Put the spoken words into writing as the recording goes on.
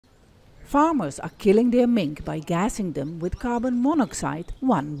Farmers are killing their mink by gassing them with carbon monoxide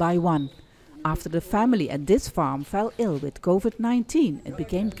one by one. After the family at this farm fell ill with COVID-19, it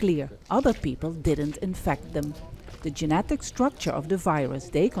became clear other people didn't infect them. The genetic structure of the virus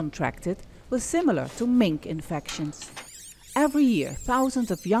they contracted was similar to mink infections. Every year,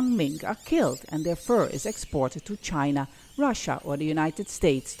 thousands of young mink are killed and their fur is exported to China, Russia or the United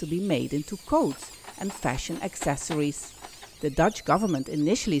States to be made into coats and fashion accessories. The Dutch government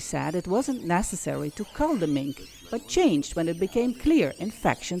initially said it wasn't necessary to cull the mink, but changed when it became clear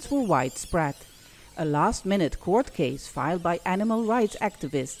infections were widespread. A last-minute court case filed by animal rights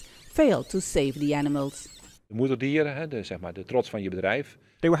activists failed to save the animals. De moederdieren, de trots van je bedrijf.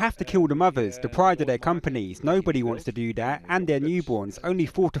 They will have to kill the mothers, the pride of their companies. Nobody wants to do that, and their newborns, only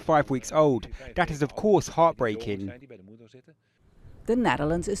 4 to 5 weeks old. That is of course heartbreaking. The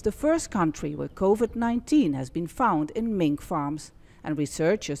Netherlands is the first country where COVID-19 has been found in mink farms, and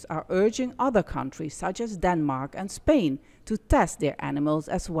researchers are urging other countries such as Denmark and Spain to test their animals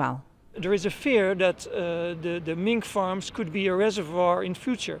as well. There is a fear that the mink farms could be a reservoir in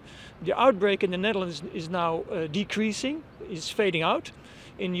future. The outbreak in the Netherlands is now decreasing, is fading out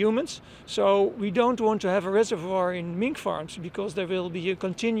in humans. So we don't want to have a reservoir in mink farms because there will be a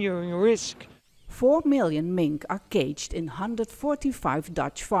continuing risk. 4 million mink are caged in 145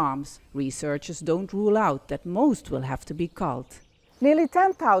 Dutch farms. Researchers don't rule out that most will have to be culled. Nearly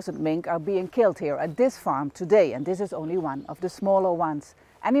 10,000 mink are being killed here at this farm today, and this is only one of the smaller ones.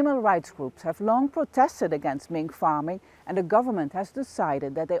 Animal rights groups have long protested against mink farming, and the government has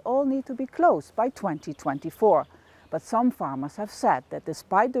decided that they all need to be closed by 2024. But some farmers have said that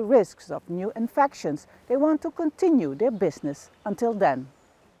despite the risks of new infections, they want to continue their business until then.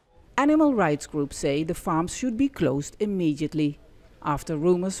 Animal rights groups say the farms should be closed immediately. After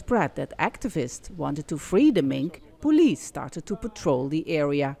rumors spread that activists wanted to free the mink, police started to patrol the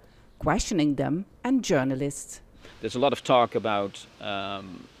area, questioning them and journalists. There's a lot of talk about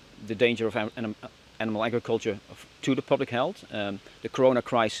the danger of animal agriculture to the public health. The corona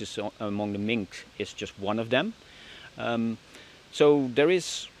crisis among the mink is just one of them. So there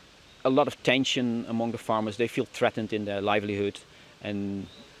is a lot of tension among the farmers. They feel threatened in their livelihood, and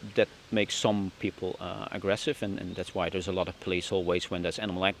that makes some people aggressive, and that's why there's a lot of police always when there's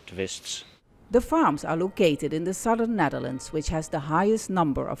animal activists. The farms are located in the southern Netherlands, which has the highest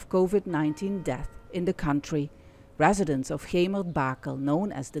number of COVID-19 deaths in the country. Residents of Gemert-Bakel,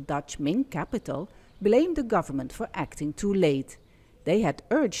 known as the Dutch mink capital, blame the government for acting too late. They had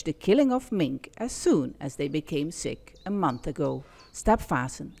urged the killing of mink as soon as they became sick a month ago.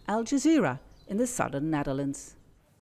 Vaessen, Al Jazeera, in the southern Netherlands.